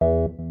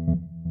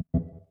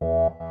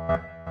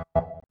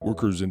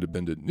Workers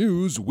Independent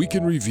News Week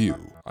in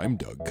Review. I'm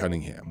Doug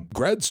Cunningham.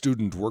 Grad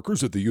student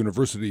workers at the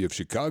University of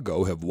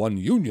Chicago have won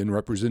union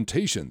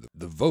representation.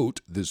 The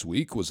vote this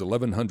week was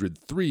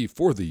 1,103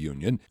 for the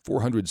union,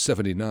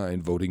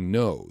 479 voting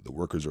no. The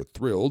workers are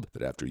thrilled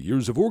that after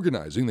years of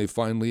organizing, they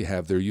finally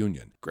have their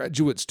union.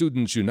 Graduate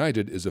Students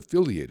United is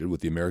affiliated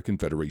with the American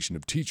Federation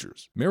of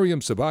Teachers. Miriam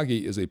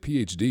Sabagi is a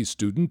PhD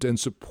student and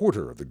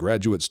supporter of the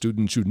Graduate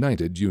Students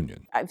United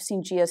Union. I've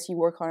seen GSU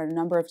work on a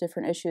number of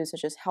different issues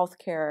such as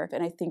healthcare,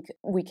 and I think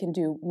we can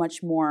do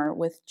much more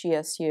with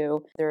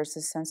GSU. There's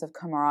this sense of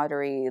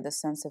camaraderie, the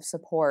sense of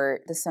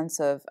support, the sense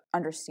of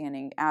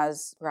understanding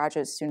as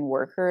graduate student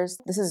workers.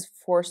 This is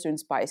for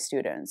students by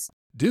students.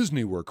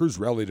 Disney workers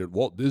rallied at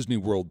Walt Disney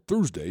World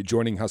Thursday,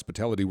 joining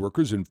hospitality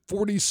workers in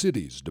 40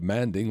 cities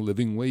demanding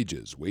living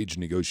wages. Wage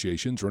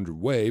negotiations are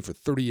underway for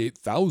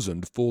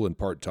 38,000 full and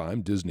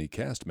part-time Disney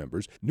cast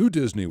members. New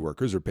Disney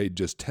workers are paid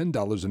just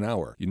 $10 an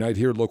hour. Unite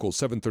Here Local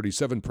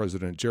 737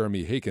 President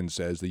Jeremy Haken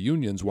says the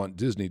unions want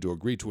Disney to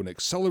agree to an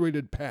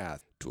accelerated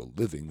path to a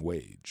living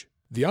wage.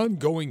 The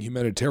ongoing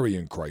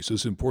humanitarian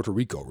crisis in Puerto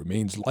Rico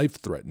remains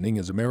life-threatening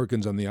as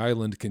Americans on the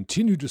island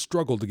continue to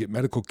struggle to get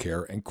medical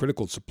care and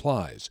critical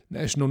supplies.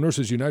 National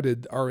Nurses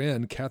United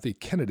RN Kathy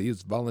Kennedy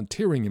is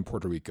volunteering in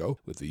Puerto Rico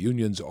with the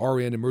union's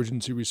RN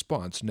Emergency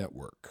Response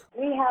Network.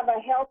 We have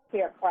a health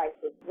care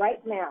crisis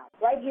right now,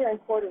 right here in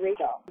Puerto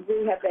Rico.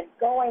 We have been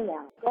going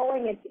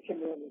into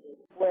communities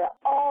where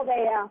all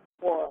they ask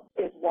for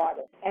is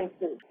water and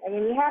food. And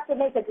when you have to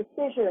make a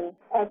decision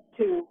as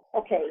to,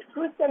 okay,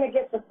 who's going to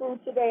get the food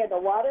today or the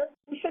water,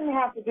 we shouldn't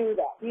have to do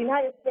that. The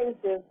United States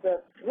is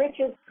the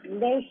richest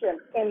nation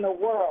in the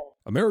world.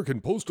 American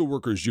Postal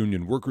Workers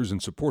Union workers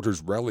and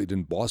supporters rallied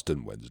in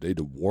Boston Wednesday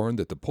to warn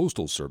that the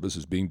Postal Service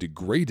is being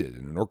degraded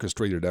in an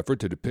orchestrated effort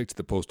to depict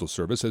the Postal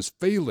Service as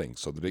failing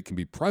so that it can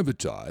be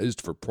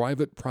privatized for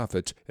private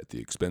profit at the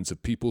expense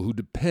of people who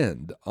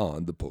depend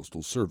on the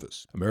Postal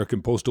Service.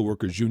 American Postal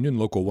Workers Union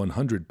Local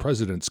 100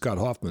 President Scott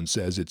Hoffman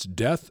says it's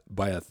death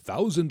by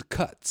 1,000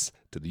 cuts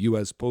to the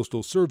U.S.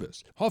 Postal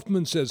Service.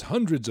 Hoffman says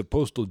hundreds of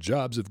postal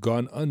jobs have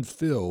gone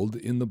unfilled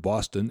in the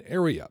Boston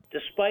area.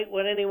 Despite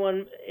what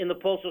anyone in the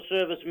Postal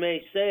Service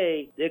may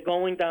say, they're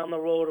going down the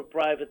road of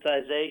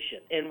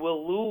privatization, and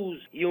we'll lose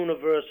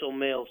universal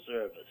mail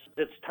service.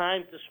 It's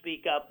time to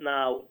speak up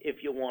now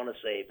if you want to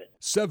save it.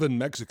 7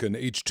 Mexican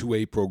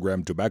H-2A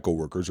program tobacco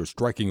workers are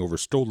striking over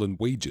stolen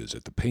wages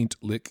at the Paint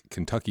Lick,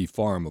 Kentucky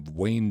farm of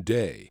Wayne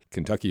Day.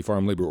 Kentucky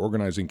Farm Labor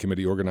Organizing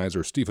Committee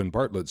organizer Stephen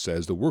Bartlett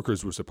says the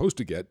workers were supposed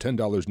to get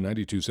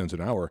 $10.92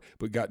 an hour,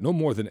 but got no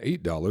more than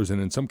 $8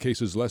 and in some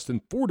cases less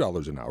than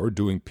 $4 an hour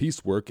doing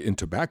piecework in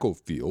tobacco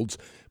fields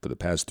for the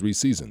past 3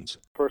 seasons.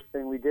 First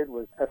thing we did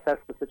was assess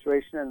the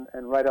situation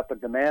and write up a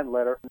demand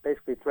letter,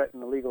 basically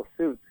threaten a legal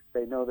suit.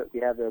 They know that we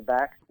have their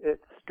back.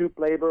 It's stoop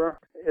labor.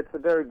 It's a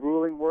very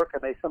grueling work,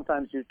 and they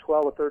sometimes do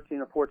 12 or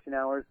 13 or 14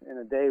 hours in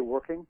a day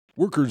working.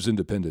 Workers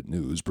Independent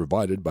News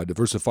provided by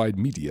Diversified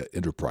Media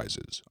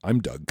Enterprises. I'm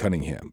Doug Cunningham.